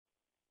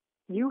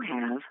You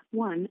have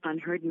one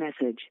unheard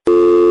message.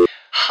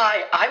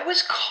 Hi, I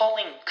was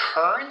calling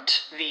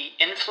Current, the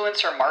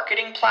influencer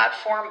marketing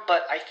platform,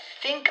 but I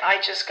think I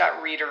just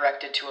got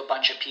redirected to a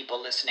bunch of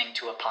people listening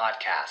to a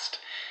podcast.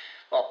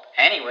 Well,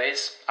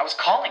 anyways, I was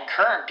calling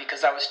Current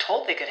because I was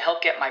told they could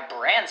help get my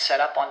brand set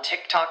up on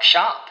TikTok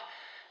Shop,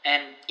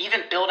 and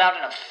even build out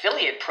an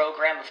affiliate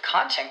program of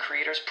content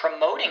creators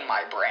promoting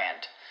my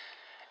brand,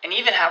 and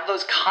even have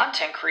those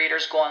content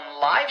creators go on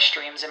live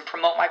streams and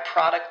promote my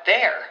product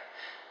there.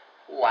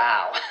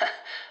 Wow,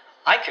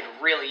 I could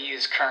really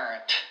use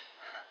Current.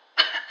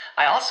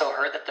 I also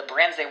heard that the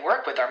brands they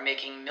work with are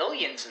making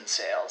millions in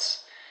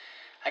sales.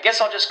 I guess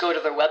I'll just go to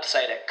their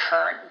website at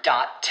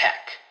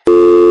current.tech.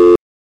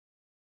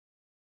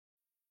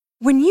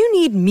 When you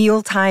need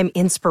mealtime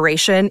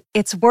inspiration,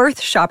 it's worth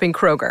shopping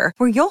Kroger,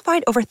 where you'll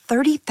find over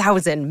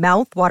 30,000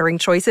 mouth-watering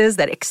choices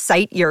that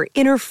excite your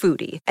inner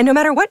foodie. And no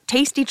matter what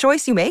tasty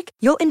choice you make,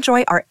 you'll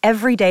enjoy our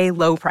everyday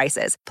low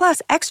prices,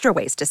 plus extra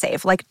ways to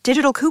save, like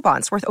digital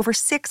coupons worth over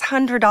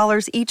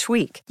 $600 each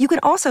week. You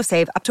can also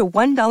save up to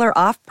 $1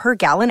 off per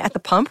gallon at the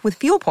pump with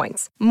fuel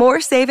points.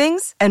 More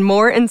savings and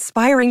more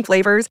inspiring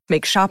flavors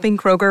make shopping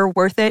Kroger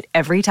worth it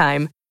every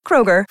time.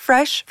 Kroger,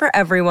 fresh for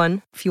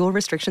everyone. Fuel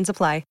restrictions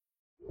apply.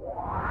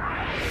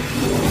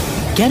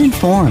 Get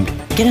informed,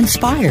 get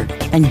inspired,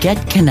 and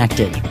get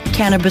connected.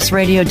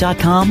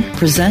 CannabisRadio.com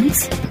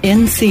presents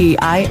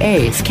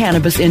NCIA's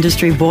Cannabis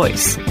Industry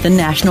Voice. The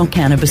National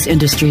Cannabis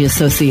Industry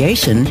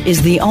Association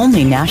is the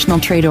only national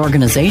trade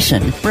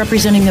organization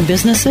representing the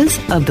businesses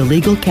of the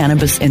legal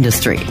cannabis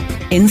industry.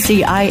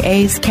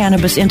 NCIA's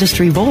Cannabis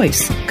Industry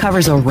Voice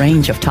covers a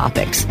range of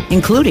topics,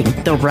 including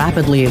the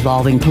rapidly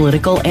evolving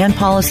political and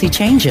policy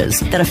changes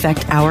that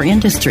affect our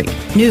industry,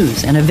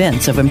 news and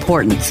events of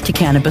importance to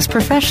cannabis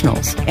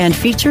professionals, and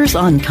features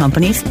on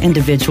companies,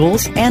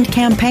 individuals, and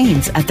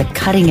campaigns at the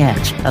cutting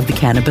edge of the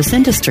cannabis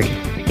industry.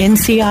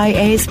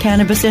 NCIA's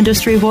Cannabis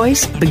Industry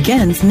Voice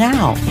begins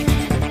now.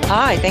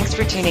 Hi, thanks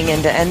for tuning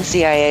in to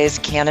NCIA's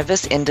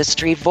Cannabis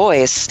Industry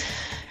Voice.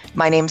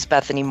 My name's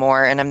Bethany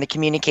Moore, and I'm the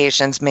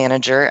Communications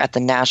Manager at the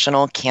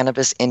National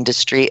Cannabis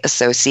Industry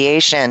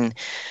Association.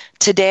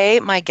 Today,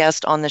 my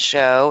guest on the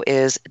show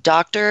is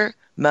Dr.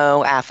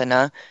 Mo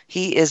Afena.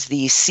 He is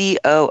the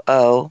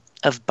COO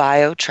of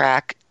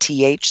BioTrack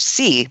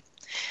THC.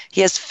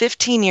 He has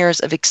 15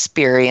 years of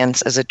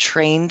experience as a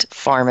trained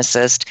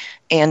pharmacist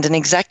and an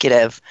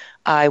executive.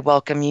 I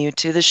welcome you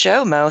to the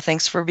show, Mo.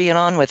 Thanks for being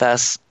on with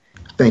us.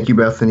 Thank you,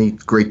 Bethany.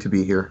 Great to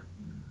be here.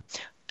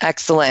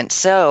 Excellent.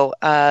 So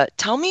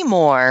tell me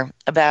more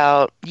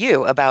about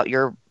you, about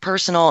your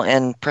personal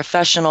and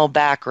professional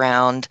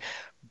background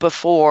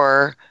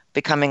before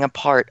becoming a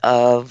part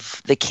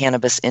of the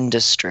cannabis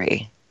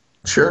industry.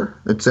 Sure.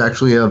 It's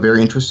actually a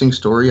very interesting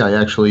story. I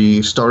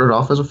actually started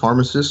off as a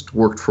pharmacist,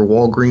 worked for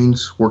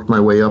Walgreens, worked my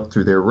way up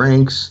through their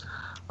ranks.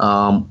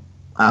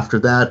 After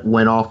that,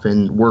 went off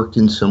and worked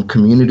in some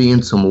community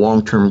and some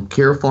long-term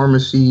care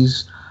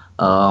pharmacies.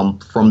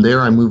 From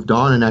there, I moved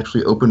on and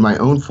actually opened my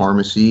own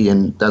pharmacy,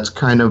 and that's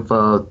kind of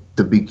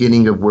the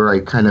beginning of where I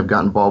kind of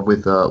got involved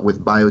with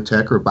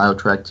biotech or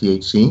BioTrack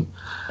THC.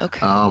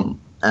 Okay.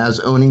 As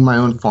owning my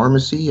own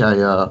pharmacy,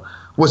 I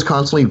was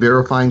constantly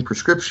verifying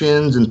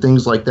prescriptions and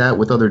things like that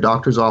with other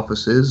doctors'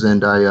 offices,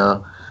 and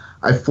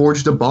I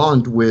forged a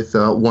bond with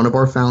one of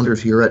our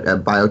founders here at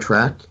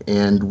BioTrack,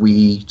 and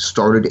we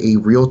started a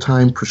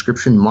real-time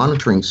prescription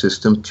monitoring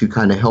system to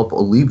kind of help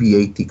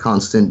alleviate the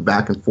constant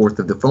back and forth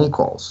of the phone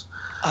calls.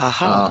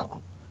 Uh-huh.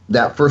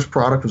 That first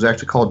product was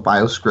actually called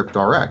BioScript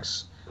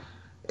RX.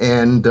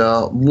 And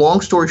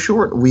long story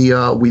short, we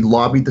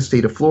lobbied the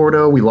state of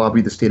Florida, we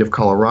lobbied the state of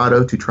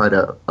Colorado to try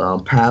to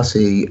pass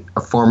a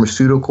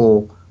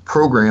pharmaceutical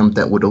program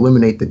that would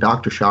eliminate the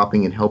doctor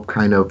shopping and help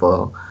kind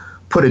of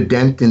put a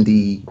dent in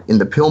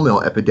the pill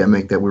mill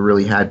epidemic that we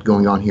really had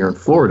going on here in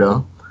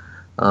Florida.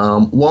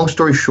 Long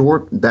story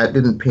short, that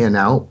didn't pan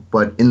out,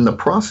 but in the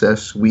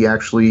process, we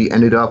actually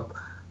ended up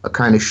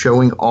kind of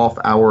showing off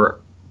our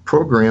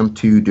program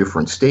to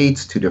different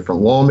states, to different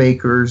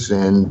lawmakers,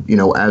 and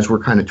as we're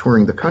kind of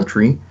touring the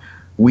country,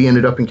 we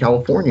ended up in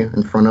California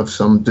in front of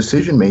some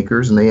decision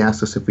makers, and they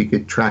asked us if we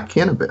could track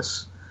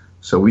cannabis.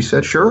 So we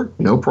said, sure,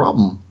 no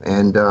problem,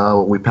 and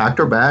we packed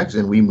our bags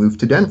and we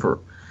moved to Denver.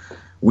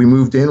 We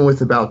moved in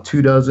with about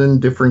 24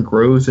 different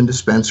grows and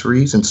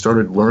dispensaries and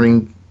started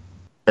learning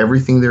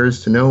everything there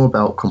is to know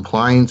about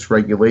compliance,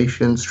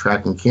 regulations,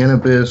 tracking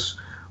cannabis,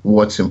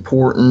 what's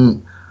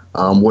important,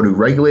 what do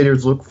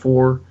regulators look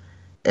for.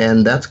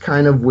 And that's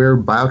kind of where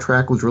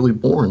BioTrack was really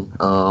born.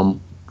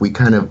 We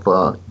kind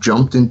of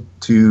jumped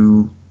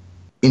into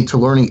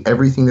learning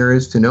everything there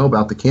is to know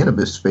about the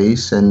cannabis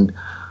space. And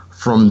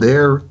from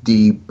there,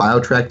 the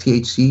BioTrack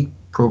THC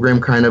program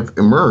kind of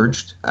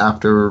emerged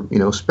after,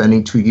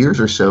 spending 2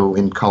 years or so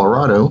in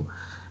Colorado.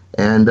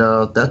 And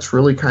that's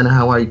really kind of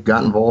how I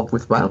got involved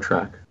with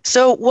BioTrack.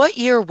 So what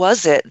year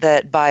was it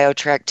that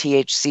BioTrack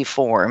THC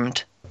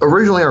formed?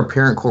 Originally, our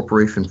parent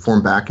corporation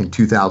formed back in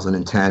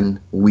 2010.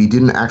 We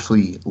didn't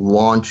actually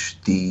launch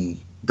the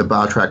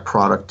BioTrack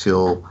product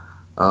till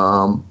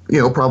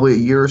Probably a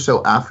year or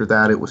so after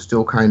that, it was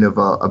still kind of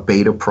a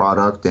beta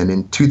product. And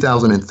in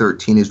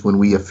 2013 is when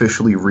we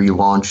officially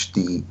relaunched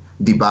the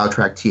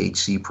BioTrack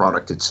THC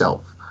product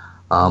itself.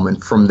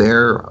 And from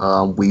there,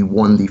 we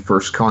won the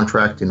first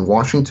contract in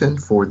Washington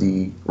for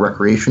the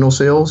recreational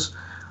sales.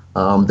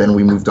 Then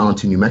we moved on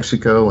to New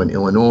Mexico and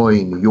Illinois,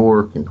 and New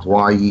York and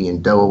Hawaii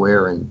and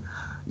Delaware. And,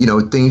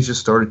 things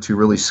just started to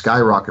really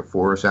skyrocket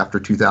for us after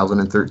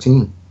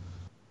 2013.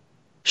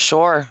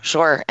 Sure.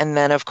 And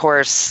then, of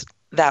course,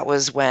 that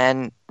was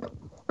when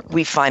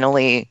we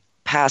finally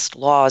passed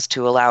laws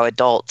to allow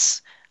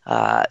adults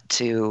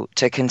to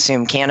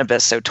consume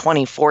cannabis. So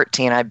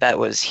 2014, I bet,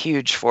 was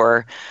huge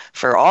for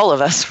all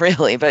of us,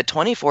 really. But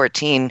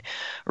 2014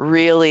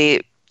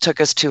 really took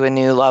us to a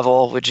new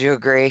level. Would you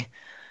agree?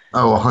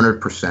 Oh,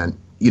 100%.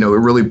 It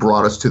really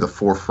brought us to the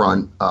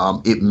forefront.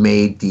 It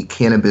made the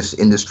cannabis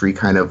industry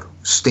kind of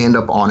stand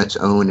up on its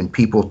own, and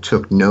people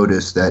took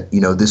notice that,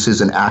 this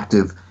is an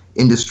active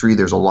industry.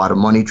 There's a lot of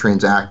money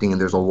transacting, and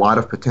there's a lot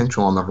of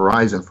potential on the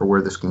horizon for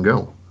where this can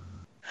go.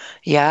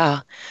 Yeah.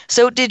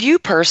 So did you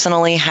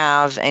personally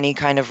have any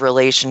kind of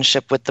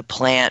relationship with the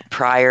plant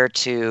prior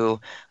to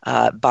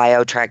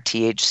BioTrack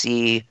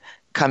THC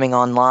coming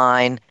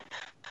online?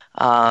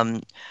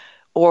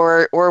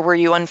 Or were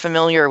you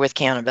unfamiliar with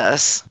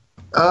cannabis?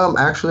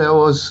 Actually, I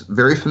was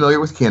very familiar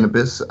with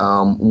cannabis.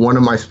 One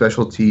of my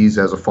specialties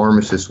as a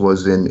pharmacist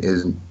was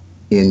in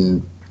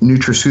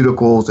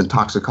nutraceuticals and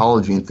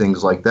toxicology and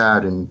things like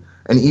that. And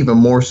even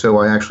more so,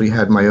 I actually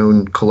had my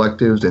own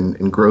collectives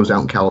and grows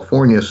out in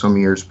California some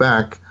years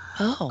back.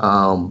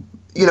 Oh.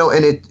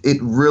 And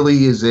it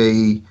really is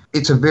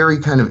it's a very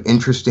kind of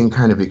interesting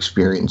kind of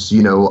experience. A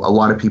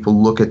lot of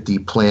people look at the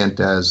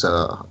plant as,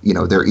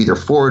 they're either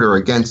for it or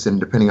against it,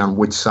 depending on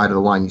which side of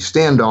the line you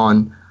stand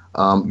on.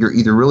 You're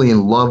either really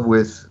in love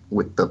with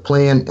the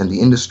plant and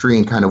the industry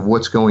and kind of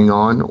what's going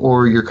on,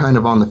 or you're kind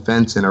of on the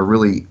fence and are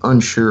really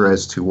unsure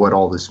as to what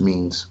all this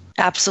means.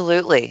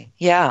 Absolutely.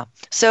 Yeah.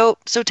 So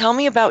tell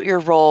me about your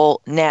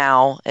role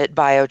now at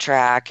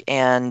BioTrack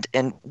and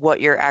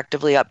what you're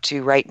actively up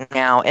to right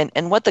now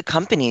and what the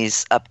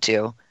company's up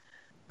to.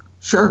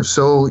 Sure.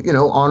 So,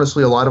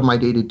 honestly, a lot of my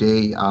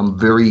day-to-day, I'm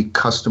very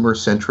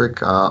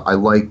customer-centric. I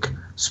like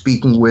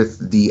speaking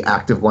with the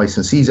active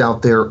licensees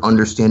out there,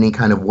 understanding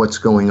kind of what's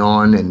going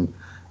on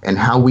and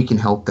how we can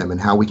help them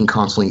and how we can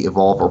constantly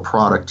evolve our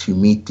product to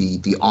meet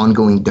the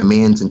ongoing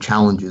demands and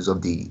challenges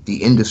of the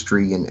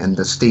industry and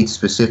the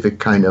state-specific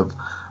kind of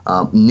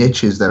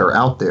niches that are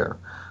out there.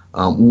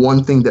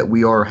 One thing that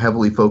we are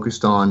heavily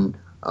focused on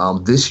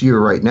this year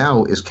right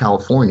now is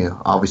California.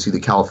 Obviously,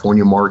 the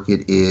California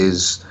market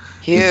is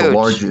the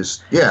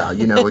largest. Yeah,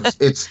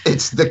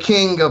 it's the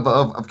king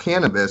of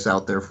cannabis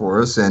out there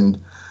for us.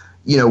 And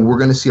we're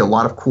going to see a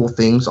lot of cool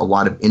things, a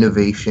lot of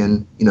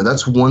innovation.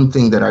 That's one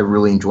thing that I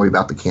really enjoy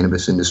about the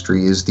cannabis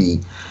industry is the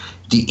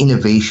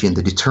innovation,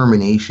 the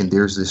determination.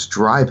 There's this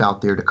drive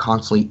out there to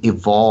constantly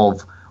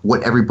evolve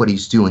what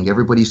everybody's doing.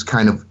 Everybody's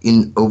kind of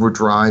in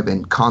overdrive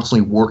and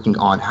constantly working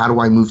on how do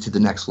I move to the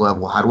next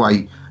level? How do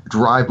I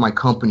drive my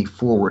company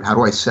forward? How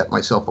do I set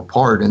myself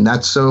apart? And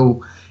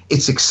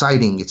it's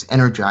exciting, it's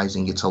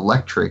energizing, it's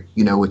electric.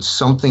 It's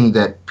something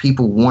that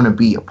people want to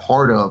be a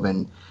part of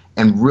and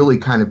really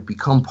kind of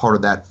become part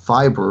of that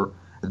fiber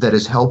that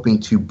is helping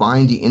to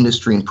bind the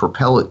industry and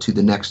propel it to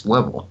the next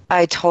level.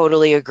 I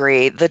totally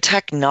agree. The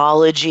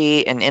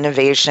technology and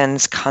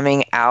innovations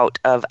coming out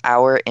of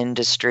our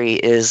industry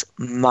is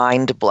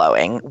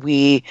mind-blowing.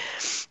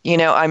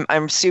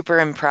 I'm super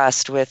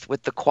impressed with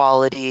the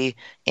quality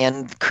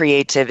and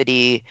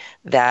creativity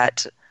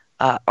that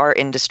our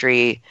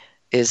industry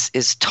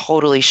is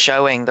totally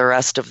showing the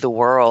rest of the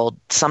world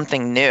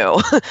something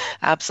new.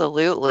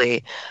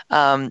 Absolutely.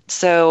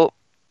 So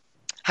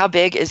how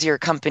big is your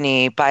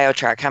company,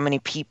 BioTrack? How many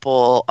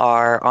people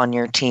are on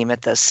your team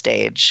at this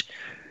stage?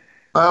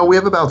 We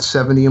have about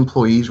 70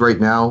 employees right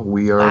now.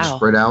 We are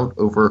spread out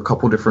over a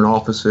couple different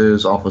office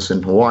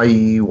in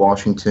Hawaii,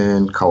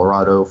 Washington,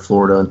 Colorado,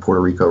 Florida, and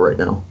Puerto Rico right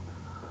now.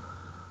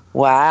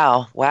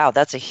 Wow.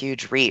 That's a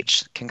huge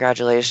reach.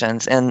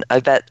 Congratulations. And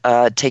I bet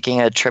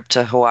taking a trip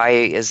to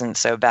Hawaii isn't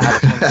so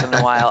bad once in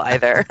a while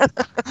either.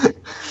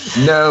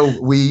 No,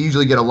 we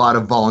usually get a lot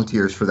of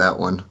volunteers for that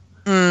one.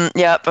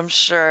 Yep, I'm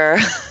sure.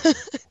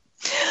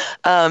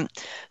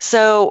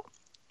 So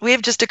we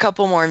have just a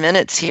couple more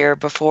minutes here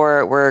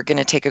before we're going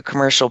to take a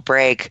commercial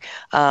break.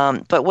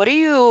 But what are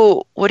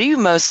you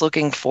most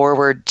looking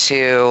forward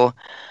to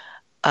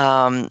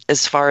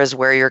as far as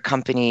where your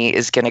company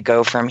is going to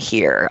go from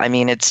here? I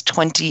mean, it's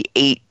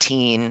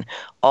 2018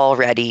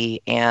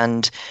 already,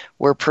 and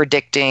we're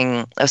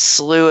predicting a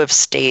slew of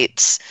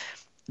states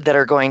that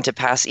are going to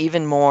pass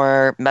even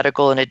more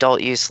medical and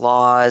adult use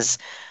laws.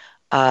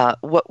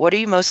 What are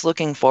you most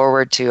looking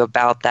forward to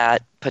about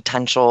that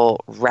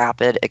potential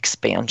rapid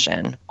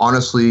expansion?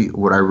 Honestly,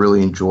 what I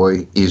really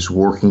enjoy is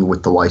working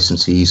with the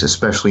licensees,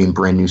 especially in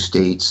brand new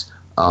states,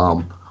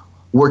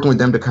 working with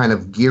them to kind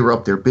of gear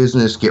up their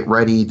business, get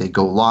ready, they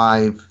go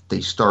live,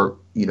 they start,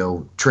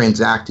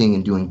 transacting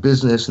and doing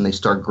business, and they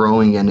start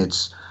growing. And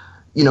it's,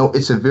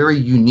 it's a very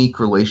unique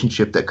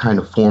relationship that kind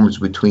of forms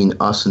between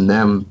us and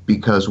them,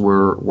 because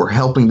we're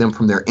helping them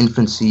from their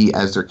infancy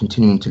as they're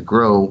continuing to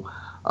grow.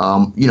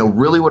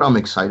 Really what I'm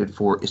excited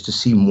for is to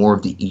see more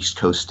of the East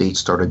Coast states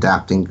start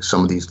adapting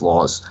some of these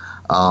laws.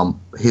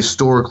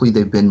 Historically,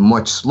 they've been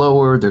much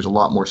slower. There's a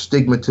lot more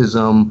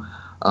stigmatism.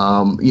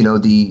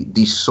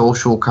 The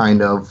social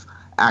kind of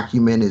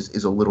acumen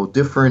is a little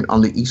different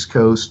on the East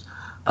Coast.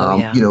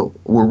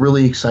 We're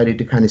really excited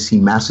to kind of see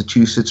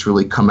Massachusetts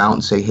really come out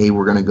and say, hey,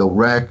 we're going to go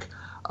rec.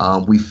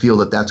 We feel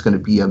that that's going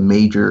to be a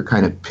major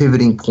kind of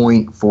pivoting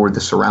point for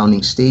the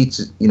surrounding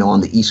states,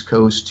 on the East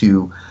Coast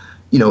to,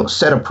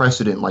 set a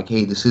precedent like,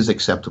 hey, this is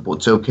acceptable.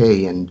 It's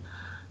okay. And,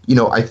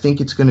 I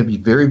think it's going to be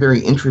very, very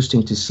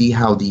interesting to see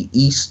how the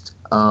East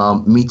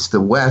meets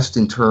the West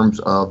in terms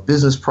of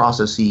business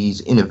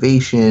processes,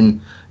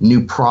 innovation,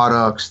 new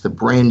products, the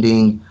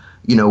branding.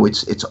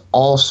 It's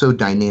all so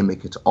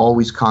dynamic. It's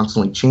always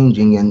constantly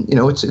changing, and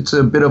it's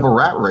a bit of a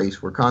rat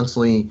race. We're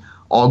constantly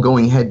all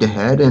going head to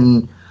head,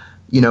 and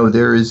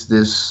there is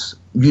this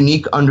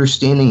unique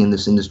understanding in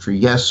this industry.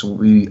 Yes,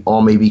 we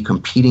all may be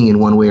competing in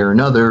one way or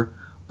another,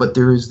 but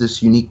there is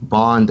this unique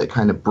bond that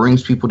kind of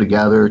brings people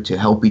together to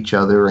help each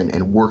other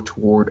and work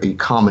toward a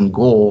common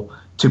goal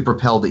to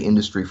propel the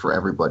industry for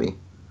everybody.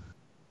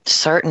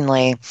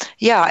 Certainly.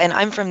 Yeah, and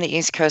I'm from the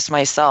East Coast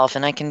myself,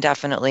 and I can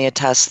definitely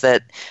attest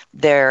that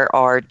there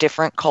are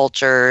different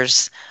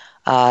cultures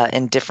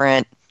and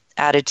different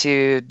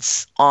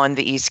attitudes on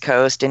the East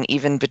Coast and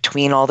even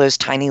between all those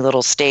tiny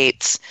little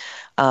states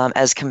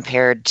as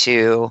compared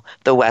to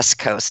the West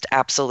Coast.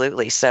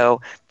 Absolutely. So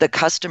the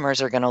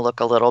customers are going to look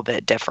a little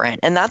bit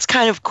different. And that's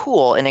kind of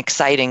cool and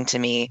exciting to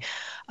me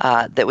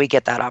that we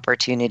get that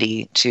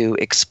opportunity to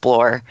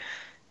explore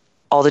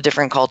all the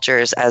different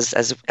cultures as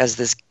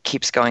this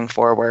keeps going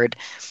forward.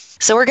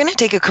 So we're going to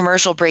take a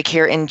commercial break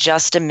here in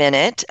just a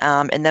minute,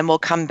 and then we'll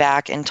come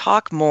back and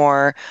talk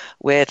more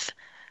with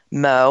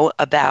Mo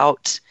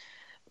about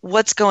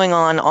what's going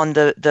on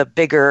the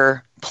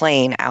bigger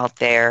plane out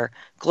there,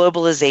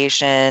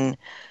 globalization,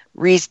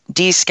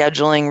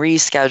 descheduling,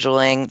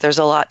 rescheduling. There's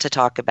a lot to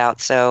talk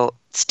about. So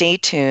stay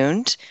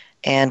tuned,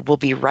 and we'll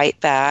be right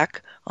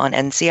back on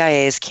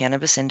NCIA's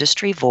Cannabis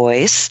Industry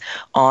Voice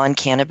on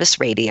Cannabis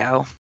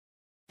Radio.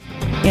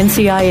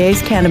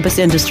 NCIA's Cannabis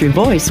Industry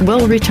Voice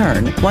will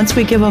return once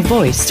we give a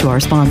voice to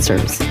our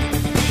sponsors.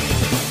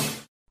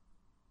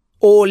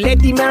 Oh, let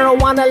the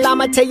marijuana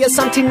llama tell you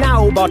something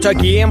now about a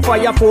game for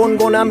your phone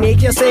gonna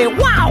make you say,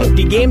 wow!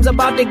 The game's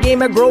about the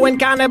game of growing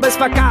cannabis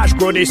for cash.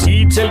 Grow the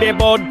seed, sell the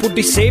bud, put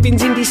the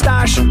savings in the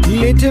stash.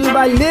 Little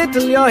by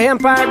little, your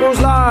empire grows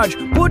large.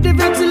 Put the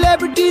big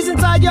celebrities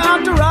inside your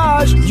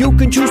entourage. You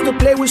can choose to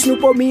play with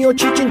Snoop or me or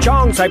Cheech and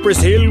Chong, Cypress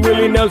Hill,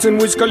 Willie Nelson,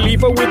 Wiz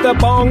Khalifa with a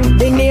bong.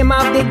 The name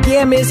of the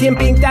game is Hemp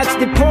Inc., that's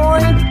the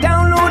point.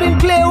 Download and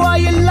play while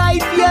you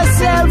light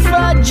yourself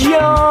a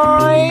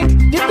joint.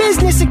 The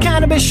business of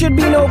cannabis should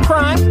be no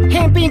crime.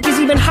 Hemp Inc. is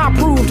even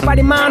hot-proofed by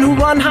the man who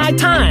run High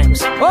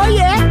Times. Oh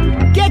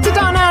yeah? Get it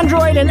on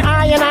Android and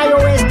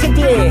iOS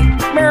today.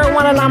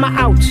 Marijuana Llama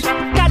out.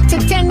 Got to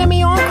tend to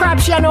me own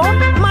crops, you know.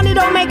 Money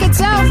don't make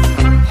itself.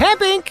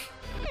 Hemp Inc.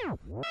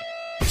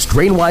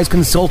 Strainwise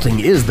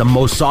Consulting is the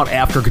most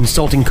sought-after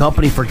consulting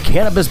company for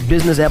cannabis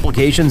business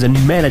applications and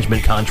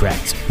management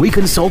contracts. We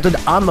consulted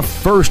on the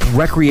first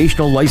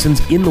recreational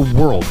license in the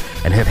world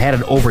and have had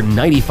an over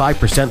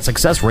 95%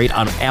 success rate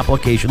on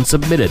applications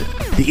submitted.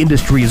 The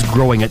industry is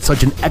growing at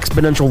such an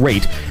exponential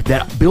rate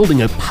that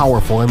building a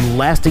powerful and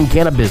lasting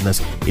cannabis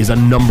business is a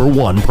number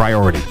one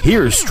priority.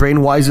 Here's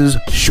Strainwise's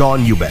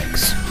Sean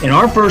Eubanks. In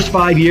our first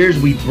 5 years,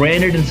 we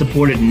branded and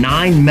supported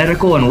 9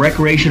 medical and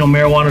recreational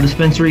marijuana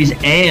dispensaries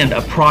and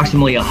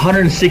approximately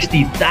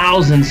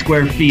 160,000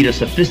 square feet of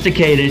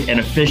sophisticated and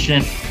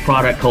efficient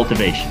product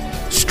cultivation.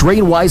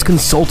 Strainwise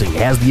Consulting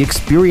has the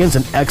experience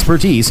and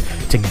expertise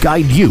to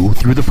guide you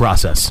through the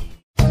process.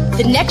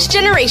 The next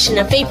generation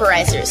of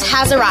vaporizers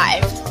has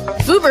arrived.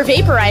 Vuber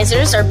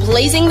vaporizers are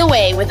blazing the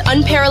way with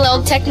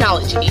unparalleled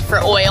technology for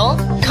oil,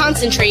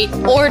 concentrate,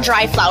 or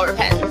dry flower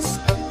pens.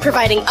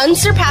 Providing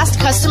unsurpassed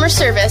customer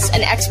service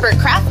and expert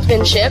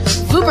craftsmanship,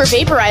 Vuber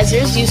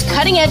vaporizers use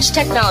cutting-edge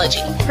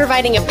technology,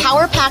 providing a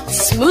power-packed,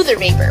 smoother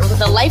vapor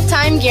with a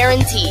lifetime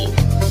guarantee.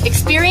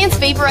 Experience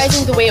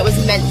vaporizing the way it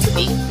was meant to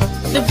be.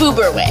 The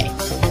Vuber way.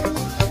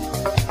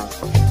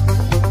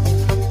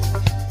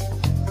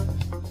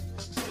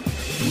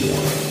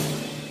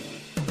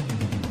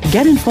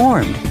 Get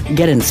informed,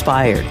 get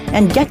inspired,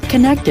 and get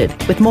connected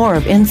with more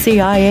of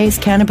NCIA's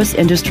Cannabis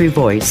Industry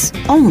Voice,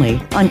 only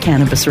on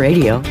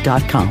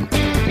CannabisRadio.com.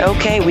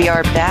 Okay, we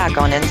are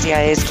back on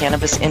NCIA's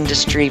Cannabis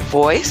Industry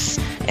Voice,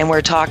 and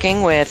we're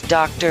talking with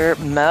Dr.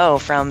 Mo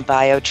from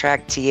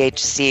BioTrack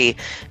THC.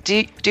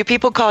 Do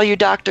people call you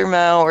Dr.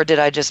 Mo, or did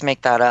I just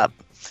make that up?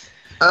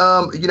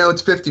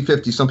 It's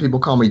 50-50. Some people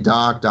call me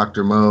Doc,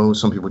 Dr. Mo.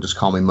 Some people just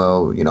call me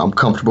Mo. I'm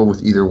comfortable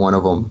with either one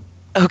of them.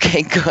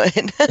 Okay,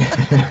 good.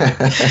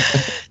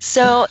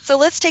 So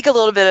let's take a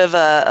little bit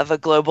of a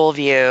global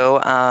view.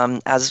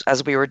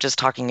 As we were just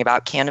talking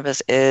about,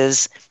 cannabis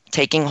is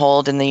taking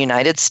hold in the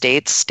United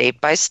States, state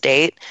by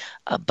state,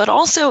 but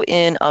also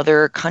in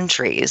other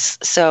countries.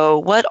 So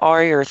what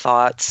are your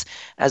thoughts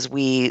as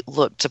we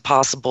look to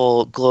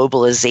possible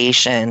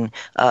globalization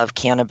of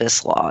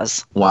cannabis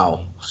laws?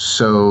 Wow.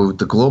 So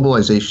the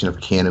globalization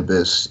of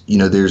cannabis,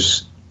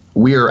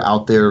 we are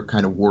out there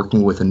kind of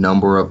working with a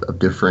number of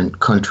different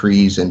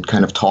countries and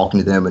kind of talking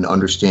to them and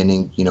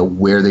understanding,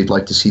 where they'd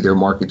like to see their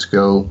markets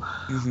go.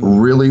 Mm-hmm.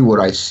 Really what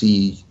I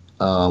see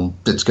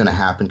that's going to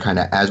happen kind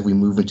of as we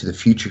move into the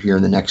future here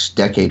in the next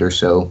decade or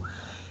so,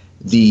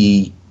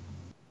 the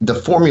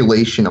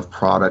formulation of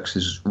products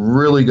is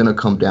really going to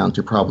come down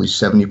to probably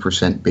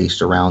 70%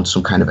 based around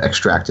some kind of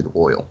extracted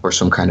oil or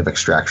some kind of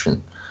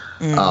extraction.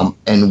 Mm.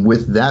 And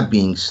with that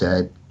being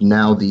said,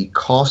 now the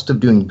cost of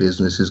doing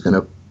business is going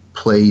to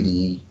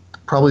play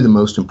probably the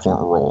most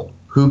important role.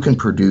 Who can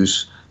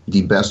produce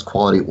the best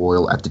quality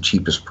oil at the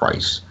cheapest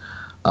price?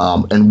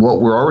 And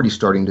what we're already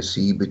starting to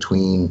see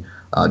between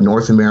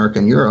North America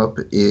and Europe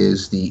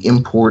is the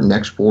import and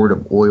export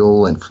of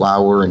oil and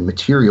flour and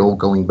material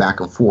going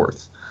back and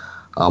forth.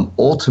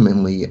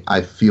 Ultimately,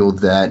 I feel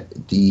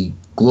that the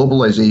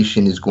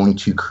globalization is going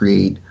to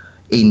create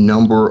a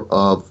number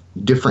of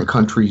different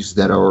countries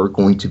that are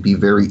going to be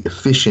very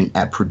efficient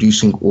at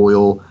producing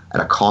oil at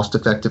a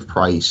cost-effective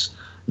price.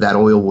 That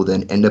oil will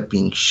then end up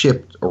being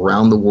shipped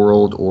around the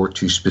world or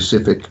to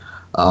specific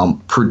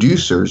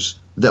producers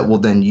that will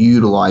then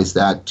utilize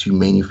that to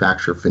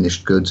manufacture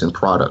finished goods and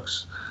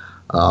products.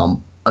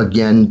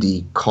 Again,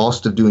 the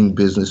cost of doing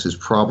business is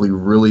probably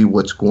really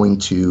what's going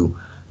to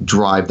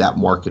drive that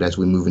market as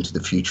we move into the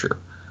future.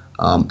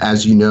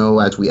 As you know,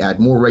 as we add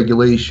more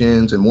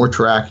regulations and more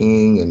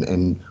tracking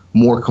and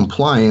more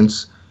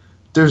compliance,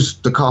 there's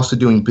the cost of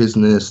doing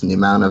business and the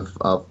amount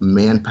of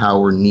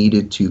manpower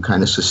needed to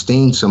kind of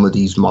sustain some of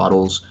these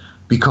models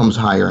becomes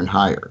higher and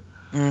higher.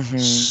 Mm-hmm.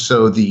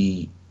 So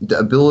the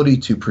ability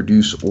to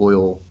produce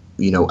oil,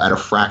 at a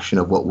fraction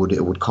of what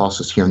it would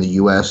cost us here in the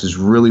U.S. is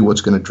really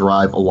what's going to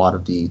drive a lot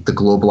of the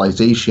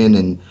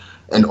globalization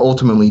and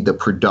ultimately the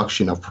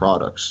production of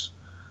products.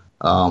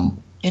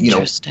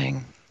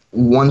 Interesting.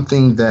 One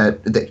thing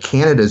that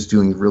Canada is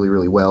doing really,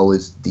 really well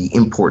is the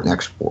import and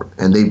export,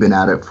 and they've been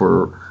at it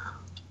for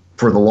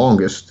the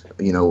longest,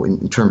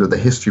 in terms of the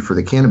history for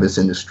the cannabis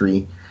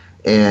industry.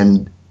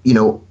 And,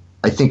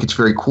 I think it's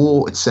very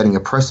cool. It's setting a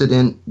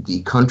precedent.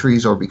 The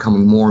countries are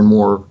becoming more and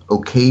more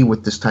okay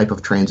with this type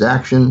of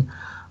transaction.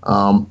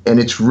 And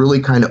it's really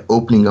kind of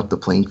opening up the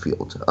playing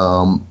field.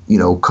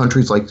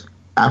 Countries like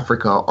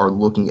Africa are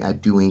looking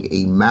at doing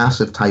a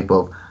massive type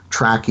of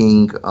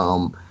tracking,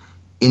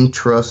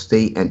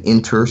 intrastate and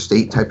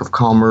interstate type of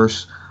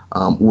commerce.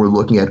 We're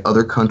looking at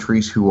other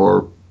countries who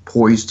are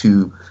poised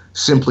to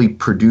simply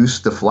produce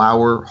the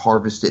flower,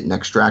 harvest it, and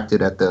extract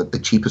it at the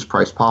cheapest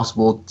price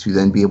possible to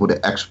then be able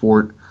to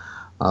export.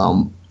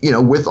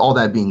 With all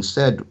that being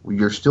said,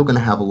 you're still going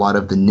to have a lot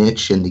of the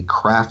niche and the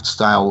craft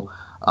style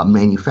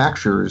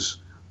manufacturers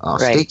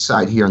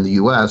stateside here in the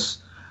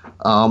U.S.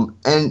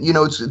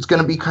 It's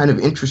going to be kind of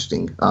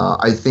interesting.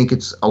 I think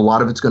a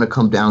lot of it's going to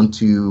come down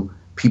to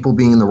people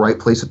being in the right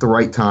place at the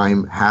right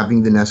time,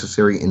 having the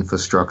necessary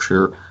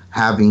infrastructure,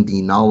 having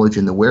the knowledge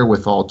and the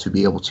wherewithal to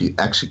be able to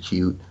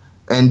execute,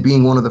 and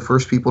being one of the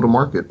first people to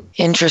market.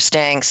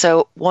 Interesting.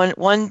 So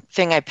one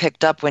thing I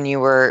picked up when you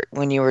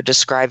were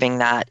describing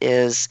that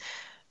is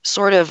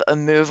sort of a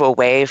move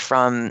away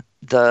from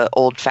the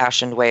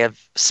old-fashioned way of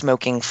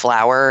smoking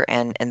flower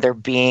and there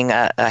being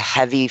a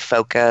heavy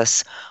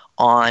focus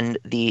on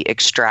the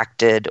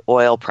extracted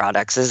oil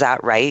products. Is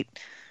that right?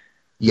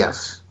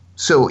 Yes.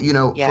 So,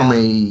 from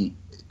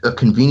a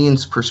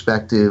convenience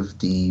perspective,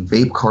 the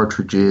vape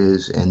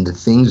cartridges and the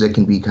things that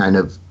can be kind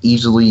of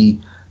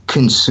easily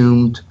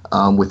consumed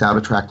without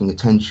attracting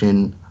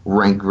attention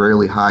rank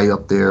really high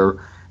up there.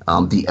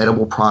 The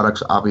edible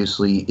products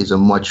obviously is a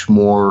much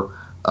more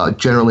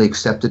generally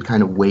accepted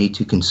kind of way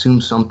to consume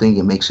something.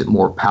 It makes it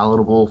more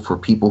palatable for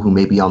people who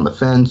may be on the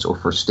fence or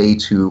for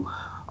states who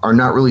are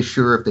not really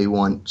sure if they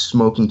want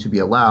smoking to be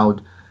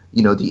allowed.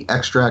 The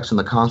extracts and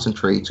the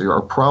concentrates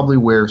are probably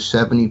where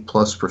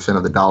 70+%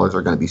 of the dollars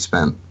are going to be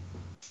spent.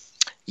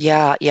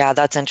 Yeah,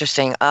 that's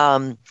interesting.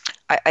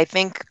 I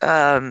think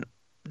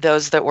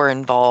those that were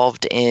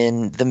involved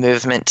in the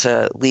movement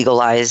to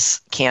legalize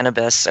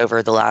cannabis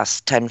over the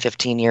last 10,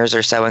 15 years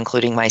or so,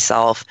 including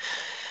myself,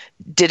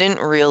 didn't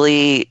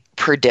really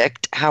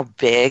predict how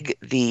big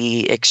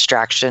the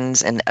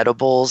extractions and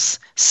edibles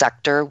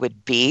sector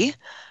would be.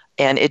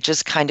 And it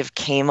just kind of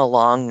came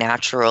along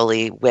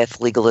naturally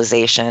with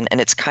legalization. And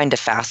it's kind of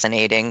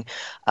fascinating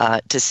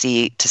to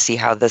see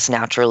how this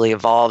naturally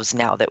evolves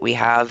now that we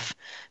have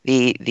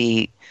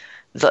the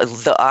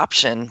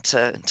option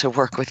to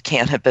work with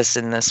cannabis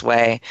in this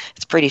way.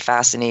 It's pretty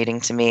fascinating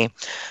to me.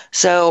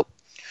 So,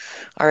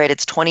 all right,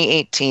 it's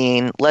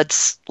 2018.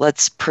 Let's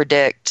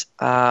predict,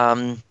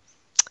 or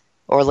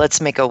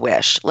let's make a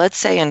wish. Let's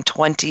say in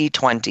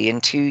 2020,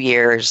 in 2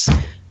 years,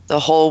 the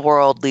whole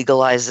world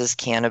legalizes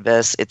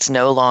cannabis. It's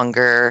no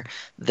longer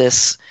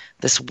this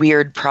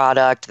weird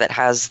product that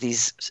has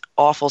these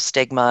awful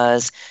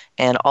stigmas,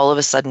 and all of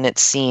a sudden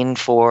it's seen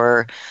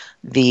for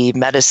the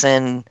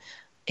medicine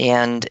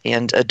and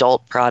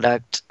adult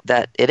product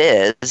that it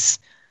is.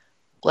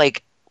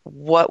 Like,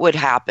 what would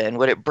happen?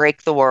 Would it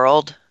break the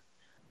world?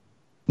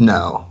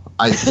 No,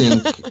 I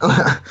think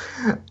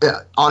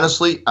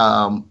honestly,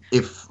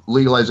 if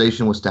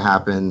legalization was to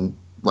happen,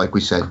 like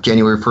we said,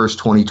 January 1st,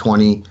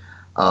 2020,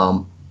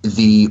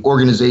 the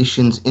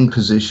organizations in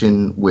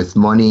position with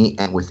money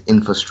and with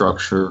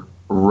infrastructure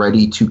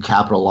ready to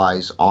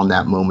capitalize on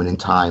that moment in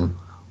time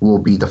will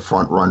be the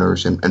front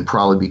runners and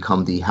probably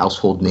become the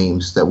household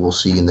names that we'll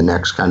see in the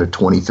next kind of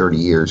 20, 30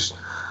 years.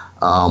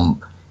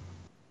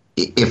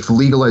 If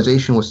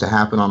legalization was to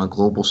happen on a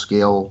global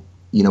scale,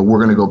 we're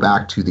going to go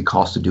back to the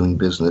cost of doing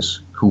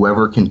business.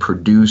 Whoever can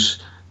produce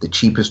the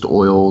cheapest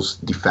oils,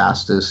 the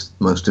fastest,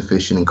 most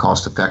efficient, and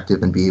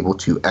cost-effective, and be able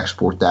to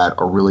export that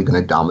are really going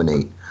to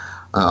dominate.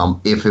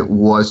 If it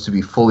was to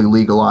be fully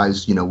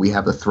legalized, we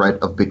have the threat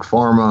of big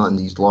pharma and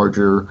these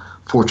larger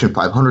Fortune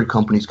 500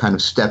 companies kind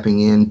of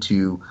stepping in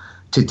to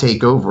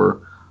take over.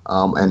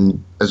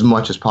 And as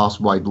much as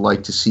possible, I'd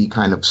like to see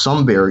kind of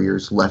some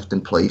barriers left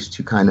in place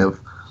to kind of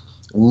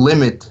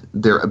limit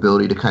their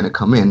ability to kind of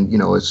come in.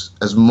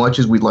 As much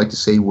as we'd like to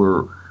say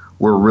we're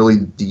really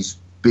these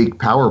big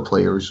power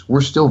players, we're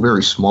still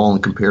very small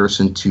in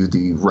comparison to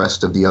the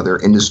rest of the other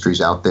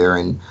industries out there.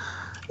 And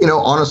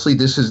honestly,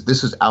 this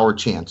is our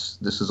chance.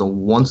 This is a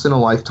once in a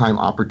lifetime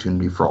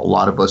opportunity for a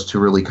lot of us to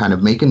really kind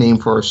of make a name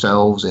for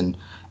ourselves and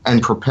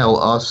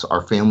propel us,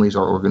 our families,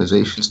 our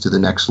organizations to the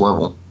next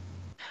level.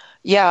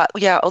 Yeah.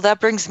 Well, that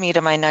brings me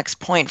to my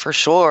next point for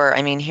sure.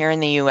 I mean, here in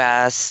the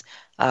U.S.,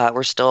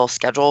 we're still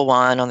Schedule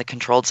 1 on the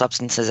Controlled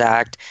Substances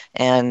Act,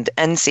 and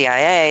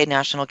NCIA,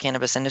 National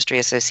Cannabis Industry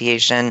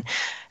Association,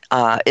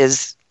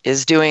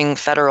 is doing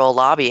federal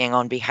lobbying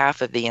on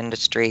behalf of the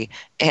industry.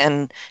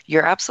 And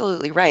you're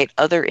absolutely right.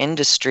 Other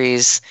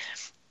industries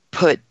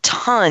put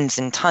tons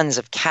and tons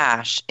of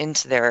cash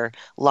into their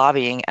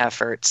lobbying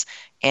efforts,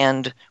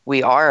 and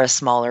we are a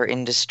smaller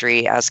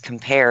industry as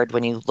compared.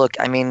 When you look,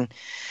 I mean,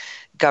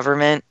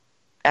 government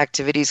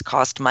activities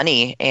cost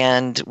money,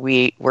 and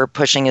we're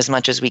pushing as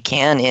much as we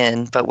can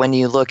in. But when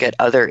you look at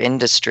other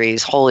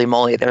industries, holy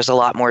moly, there's a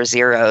lot more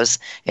zeros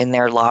in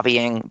their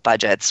lobbying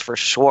budgets for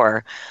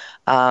sure.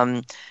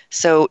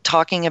 So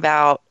talking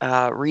about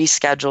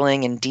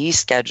rescheduling and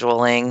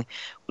descheduling,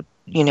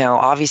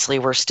 obviously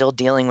we're still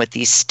dealing with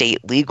these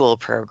state legal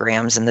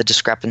programs and the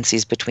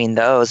discrepancies between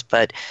those.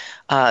 But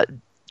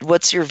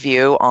what's your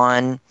view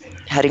on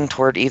heading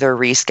toward either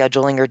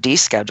rescheduling or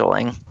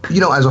descheduling?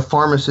 As a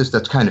pharmacist,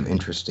 that's kind of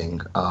interesting.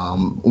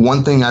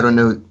 One thing I don't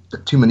know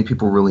that too many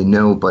people really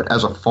know, but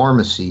as a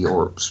pharmacy,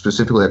 or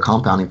specifically a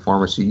compounding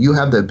pharmacy, you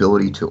have the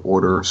ability to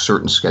order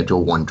certain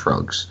Schedule 1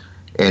 drugs.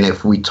 And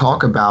if we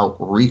talk about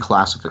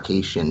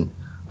reclassification,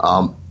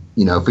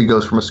 if we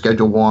go from a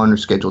Schedule 1 or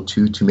Schedule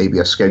 2 to maybe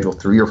a Schedule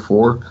 3 or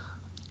 4,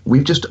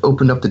 we've just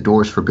opened up the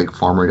doors for big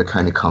pharma to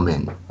kind of come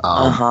in.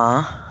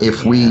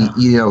 If we,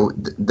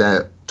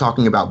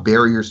 talking about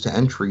barriers to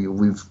entry,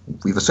 we've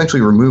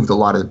essentially removed a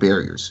lot of the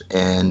barriers.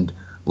 And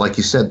like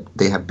you said,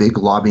 they have big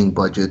lobbying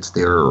budgets.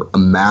 They're a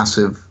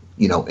massive,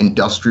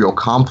 industrial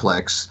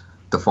complex,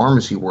 the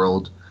pharmacy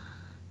world.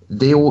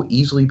 They will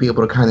easily be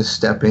able to kind of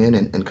step in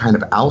and kind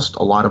of oust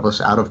a lot of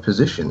us out of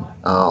position.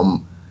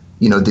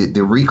 The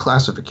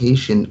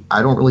reclassification,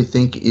 I don't really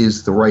think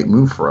is the right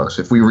move for us.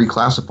 If we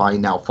reclassify,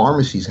 now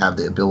pharmacies have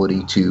the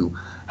ability to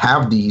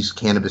have these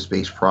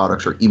cannabis-based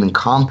products or even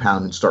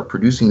compound and start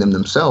producing them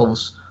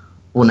themselves.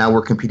 Well, now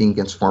we're competing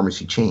against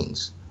pharmacy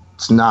chains.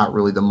 It's not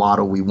really the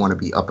model we want to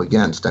be up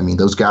against. I mean,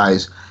 those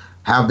guys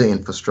have the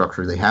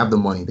infrastructure, they have the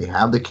money, they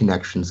have the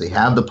connections, they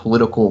have the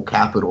political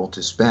capital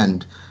to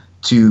spend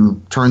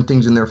to turn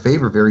things in their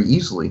favor very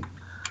easily.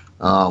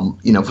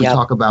 If we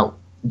talk about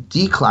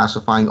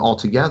declassifying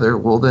altogether,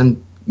 well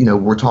then,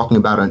 we're talking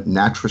about a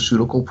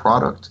nutraceutical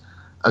product.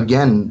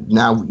 Again,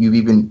 now you've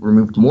even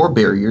removed more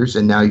barriers,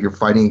 and now you're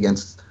fighting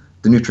against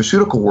the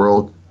nutraceutical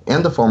world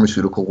and the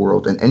pharmaceutical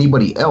world and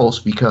anybody else,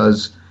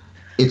 because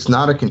it's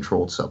not a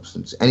controlled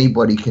substance.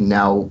 Anybody can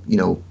now,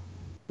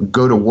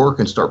 go to work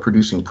and start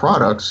producing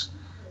products.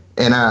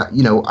 And,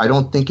 I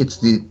don't think it's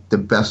the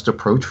best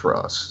approach for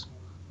us.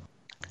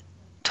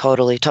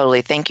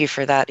 Totally. Thank you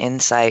for that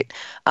insight.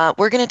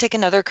 We're going to take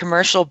another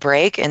commercial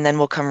break, and then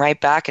we'll come right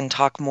back and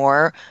talk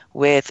more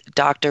with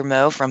Dr.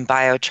 Mo from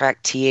BioTrack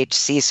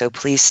THC. So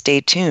please stay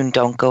tuned.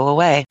 Don't go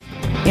away.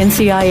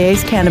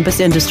 NCIA's Cannabis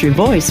Industry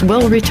Voice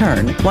will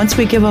return once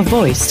we give a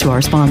voice to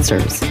our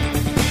sponsors.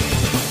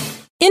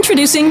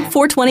 Introducing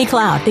 420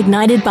 Cloud,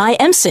 ignited by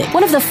MSIG,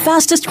 one of the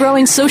fastest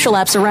growing social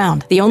apps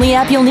around. The only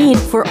app you'll need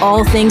for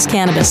all things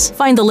cannabis.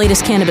 Find the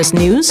latest cannabis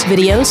news,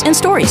 videos, and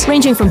stories,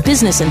 ranging from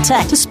business and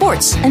tech to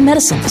sports and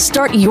medicine.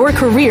 Start your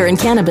career in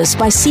cannabis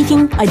by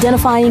seeking,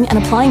 identifying, and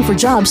applying for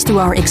jobs through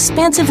our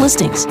expansive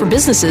listings. For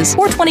businesses,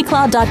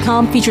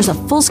 420cloud.com features a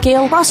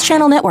full-scale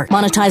cross-channel network,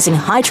 monetizing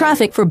high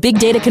traffic for big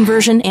data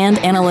conversion and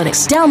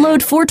analytics.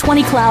 Download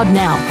 420 Cloud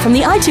now from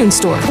the iTunes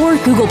Store or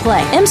Google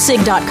Play.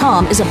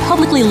 MSIG.com is a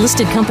publicly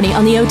listed company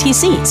on the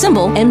OTC,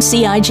 symbol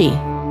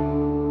MCIG.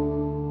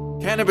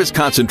 Cannabis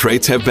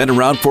concentrates have been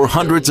around for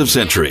hundreds of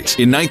centuries.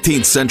 In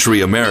 19th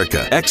century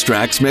America,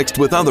 extracts mixed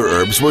with other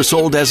herbs were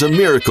sold as a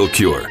miracle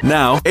cure.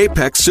 Now,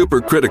 Apex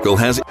Supercritical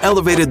has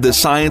elevated the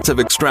science of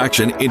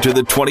extraction into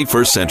the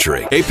 21st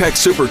century.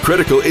 Apex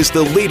Supercritical is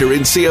the leader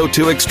in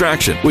CO2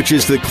 extraction, which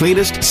is the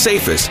cleanest,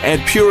 safest,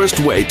 and purest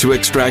way to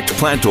extract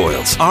plant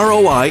oils.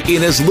 ROI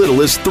in as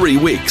little as 3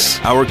 weeks.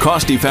 Our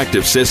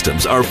cost-effective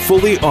systems are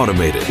fully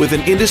automated with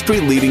an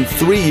industry-leading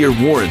 3-year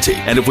warranty.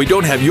 And if we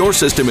don't have your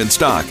system in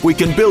stock, we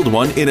can build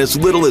one in as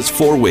little as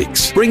 4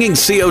 weeks, bringing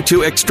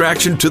CO2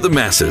 extraction to the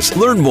masses.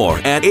 Learn more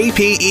at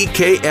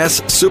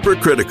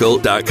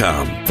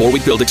APEKSSupercritical.com.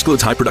 4-week build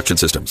excludes high production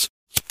systems.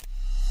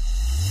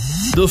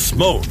 The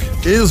smoke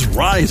is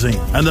rising,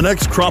 and the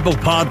next crop of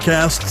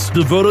podcasts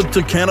devoted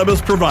to cannabis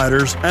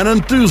providers and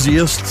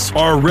enthusiasts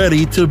are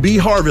ready to be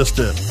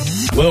harvested.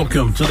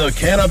 Welcome to the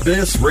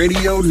Cannabis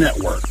Radio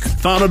Network,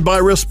 founded by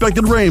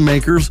respected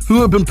rainmakers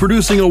who have been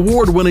producing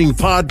award-winning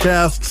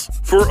podcasts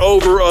for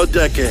over a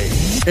decade.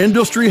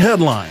 Industry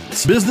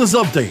headlines, business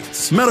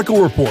updates,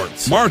 medical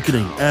reports,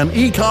 marketing, and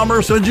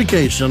e-commerce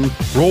education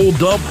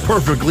rolled up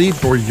perfectly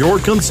for your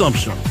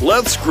consumption.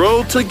 Let's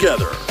grow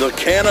together. The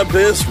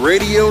Cannabis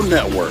Radio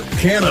Network.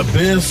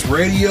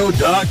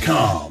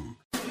 CannabisRadio.com.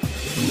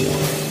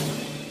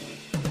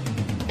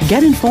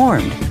 Get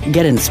informed,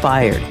 get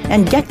inspired,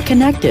 and get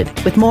connected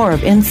with more of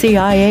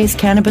NCIA's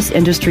Cannabis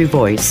Industry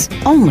Voice,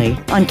 only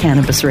on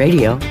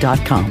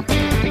CannabisRadio.com.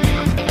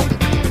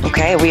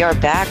 Okay, we are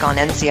back on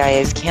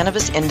NCIA's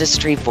Cannabis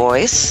Industry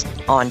Voice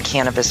on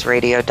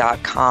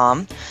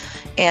CannabisRadio.com.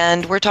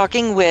 And we're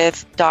talking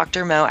with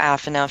Dr. Mo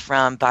Afena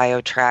from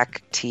BioTrack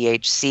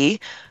THC.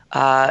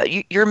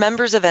 You're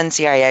members of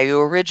NCIA.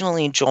 You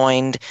originally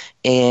joined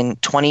in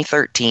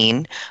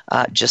 2013,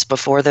 just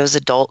before those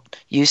adult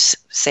use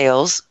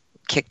sales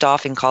kicked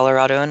off in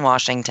Colorado and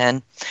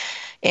Washington.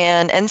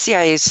 And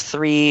NCIA's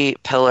 3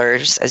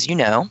 pillars, as you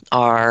know,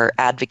 are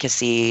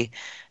advocacy,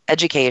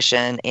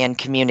 education, and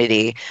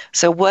community.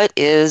 So what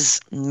is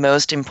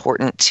most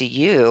important to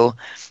you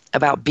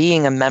about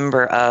being a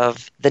member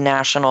of the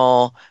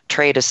National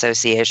Trade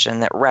Association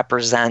that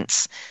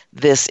represents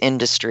this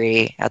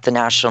industry at the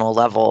national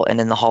level and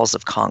in the halls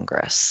of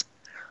Congress?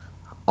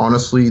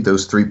 Honestly,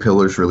 those 3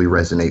 pillars really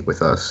resonate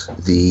with us.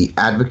 The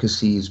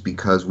advocacy is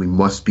because we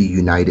must be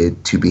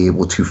united to be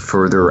able to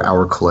further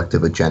our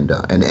collective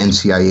agenda. And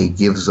NCIA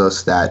gives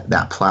us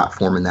that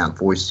platform and that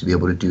voice to be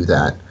able to do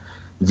that.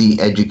 The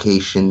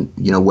education,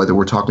 whether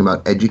we're talking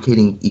about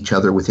educating each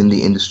other within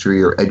the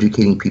industry or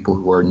educating people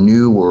who are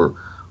new or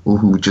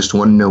who just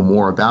want to know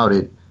more about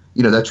it,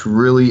 that's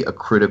really a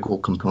critical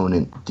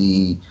component.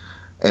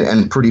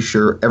 And pretty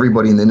sure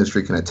everybody in the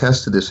industry can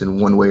attest to this in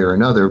one way or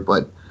another,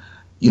 but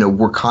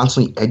we're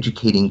constantly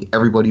educating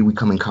everybody we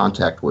come in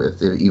contact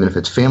with, even if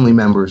it's family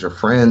members or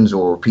friends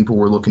or people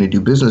we're looking to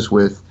do business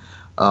with.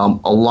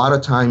 A lot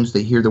of times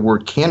they hear the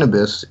word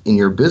cannabis in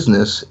your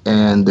business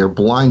and they're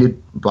blinded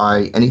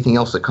by anything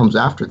else that comes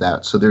after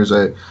that. So there's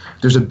a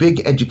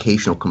big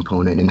educational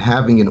component, and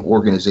having an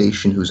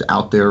organization who's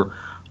out there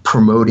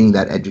promoting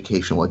that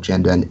educational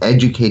agenda and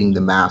educating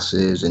the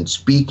masses and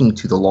speaking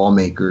to the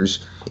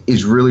lawmakers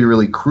is really,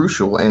 really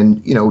crucial.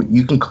 And,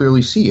 you can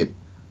clearly see it.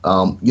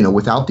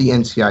 Without the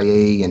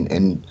NCIA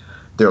and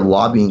their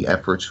lobbying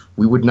efforts,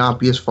 we would not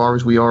be as far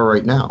as we are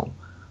right now.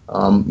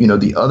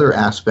 The other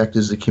aspect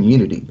is the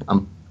community.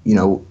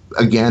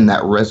 Again,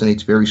 that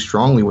resonates very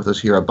strongly with us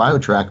here at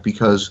BioTrack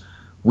because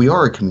we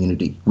are a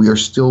community. We are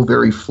still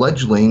very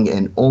fledgling,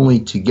 and only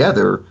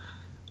together,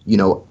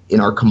 in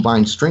our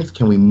combined strength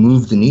can we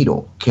move the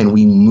needle. Can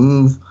we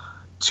move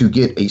to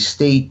get a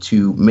state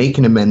to make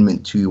an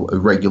amendment to a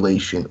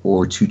regulation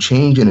or to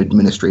change an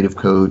administrative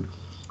code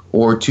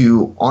or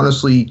to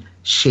honestly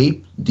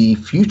shape the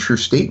future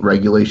state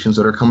regulations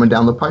that are coming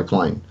down the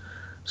pipeline.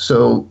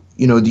 So,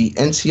 the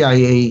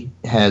NCIA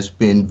has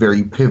been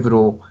very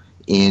pivotal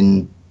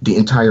in the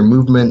entire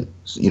movement,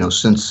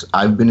 since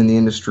I've been in the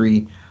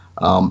industry.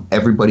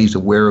 Everybody's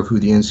aware of who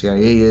the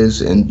NCIA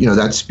is, and,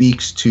 that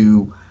speaks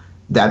to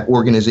that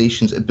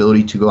organization's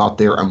ability to go out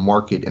there and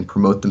market and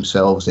promote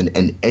themselves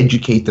and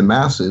educate the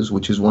masses,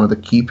 which is one of the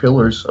key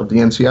pillars of the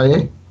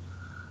NCIA.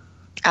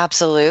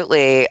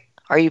 Absolutely.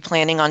 Are you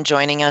planning on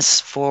joining us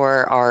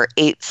for our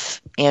 8th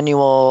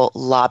annual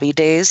Lobby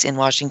Days in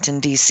Washington,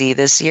 D.C.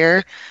 this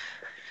year?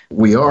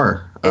 We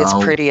are. It's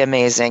pretty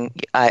amazing.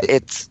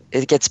 It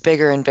gets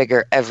bigger and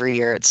bigger every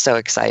year. It's so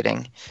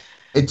exciting.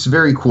 It's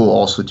very cool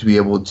also to be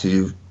able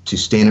to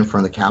stand in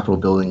front of the Capitol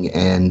building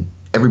and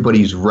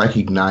everybody's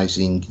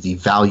recognizing the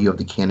value of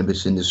the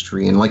cannabis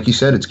industry. And like you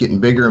said, it's getting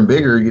bigger and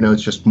bigger.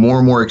 It's just more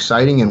and more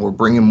exciting, and we're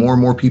bringing more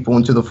and more people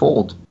into the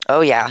fold.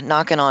 Oh, yeah,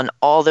 knocking on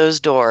all those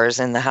doors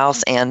in the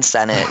House and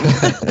Senate.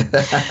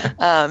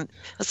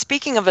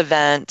 Speaking of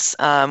events,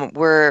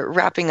 we're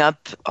wrapping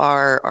up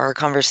our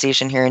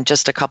conversation here in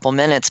just a couple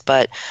minutes,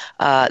 but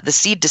the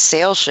Seed to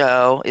Sale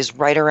show is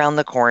right around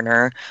the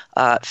corner,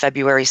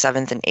 February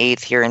 7th and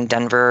 8th here in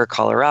Denver,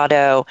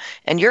 Colorado,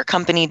 and your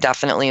company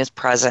definitely is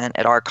present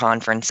at our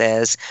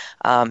conferences.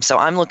 So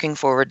I'm looking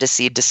forward to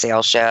Seed to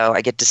Sale show.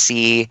 I get to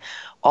see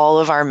all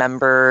of our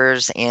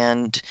members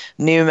and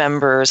new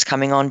members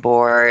coming on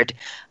board.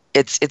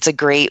 It's a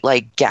great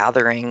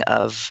gathering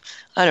of,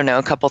 I don't know,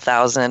 a couple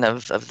thousand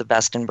of the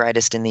best and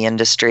brightest in the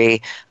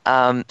industry.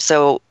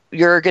 So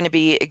you're going to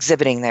be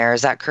exhibiting there,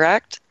 is that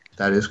correct?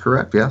 That is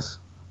correct, yes.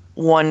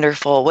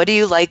 Wonderful. What do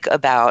you like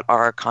about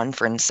our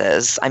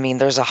conferences? I mean,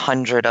 there's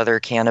 100 other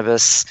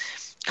cannabis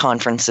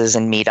conferences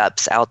and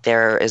meetups out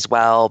there as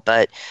well,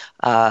 but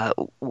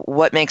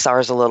what makes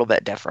ours a little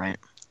bit different?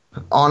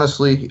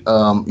 Honestly,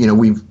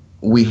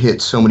 we hit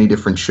so many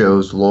different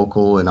shows,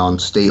 local and on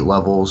state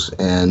levels,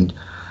 and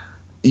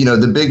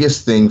the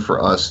biggest thing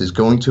for us is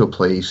going to a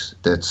place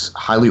that's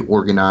highly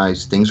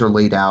organized. Things are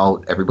laid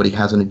out. Everybody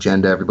has an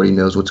agenda. Everybody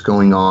knows what's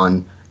going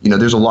on.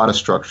 There's a lot of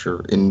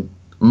structure. In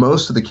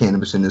most of the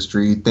cannabis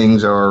industry,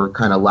 things are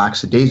kind of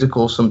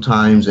lackadaisical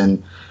sometimes,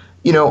 and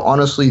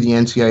honestly, the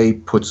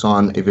NCIA puts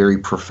on a very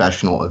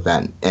professional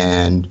event,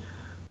 and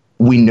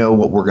we know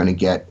what we're going to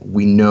get.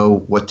 We know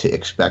what to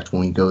expect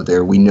when we go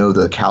there. We know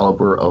the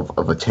caliber of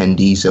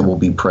attendees that will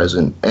be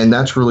present. And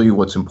that's really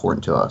what's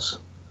important to us.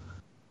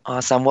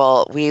 Awesome.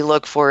 Well, we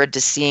look forward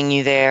to seeing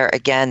you there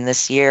again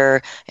this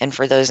year. And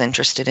for those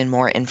interested in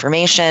more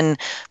information,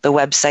 the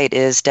website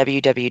is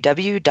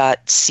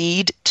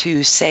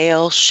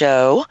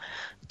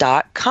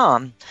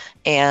www.seedtosaleshow.com.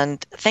 And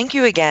thank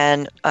you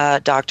again,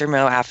 Dr.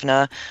 Mo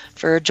Afena,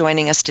 for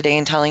joining us today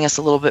and telling us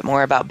a little bit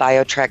more about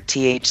BioTrek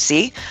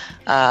THC.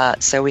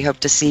 So we hope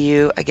to see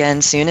you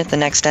again soon at the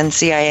next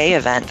NCIA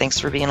event. Thanks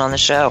for being on the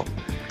show.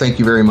 Thank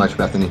you very much,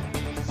 Bethany.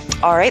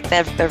 All right,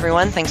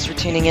 everyone. Thanks for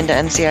tuning into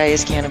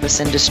NCIA's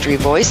Cannabis Industry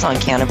Voice on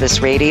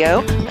Cannabis Radio.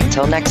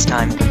 Until next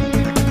time.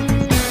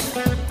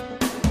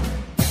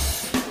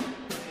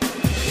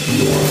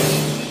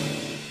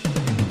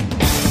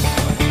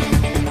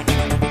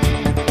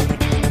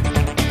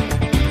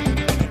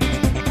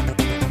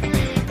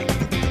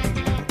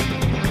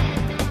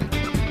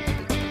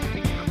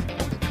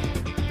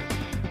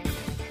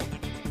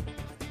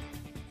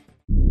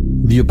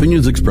 The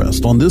opinions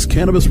expressed on this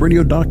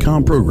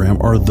CannabisRadio.com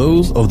program are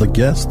those of the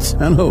guests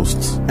and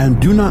hosts and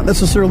do not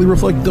necessarily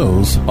reflect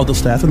those of the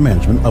staff and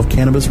management of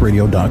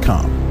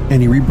CannabisRadio.com.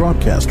 Any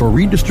rebroadcast or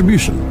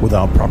redistribution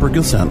without proper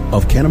consent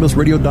of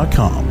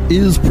CannabisRadio.com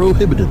is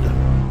prohibited.